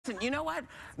You know what?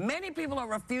 Many people are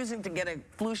refusing to get a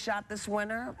flu shot this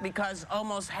winter because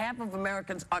almost half of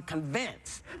Americans are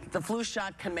convinced the flu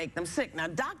shot can make them sick. Now,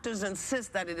 doctors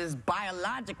insist that it is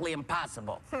biologically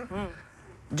impossible.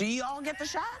 Do you all get the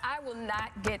shot? I will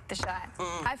not get the shot.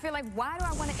 I feel like, why do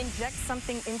I want to inject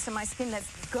something into my skin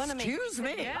that's gonna make Excuse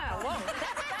me. Yeah, whoa.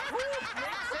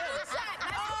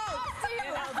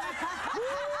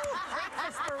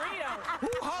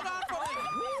 Hold on for a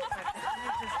minute.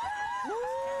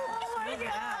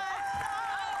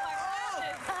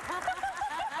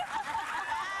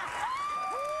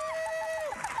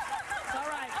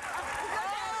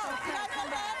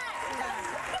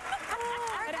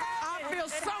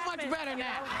 Better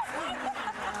now.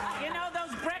 You know,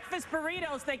 those breakfast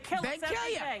burritos, they kill us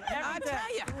every day. I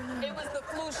tell you. It was the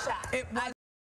flu shot. It was.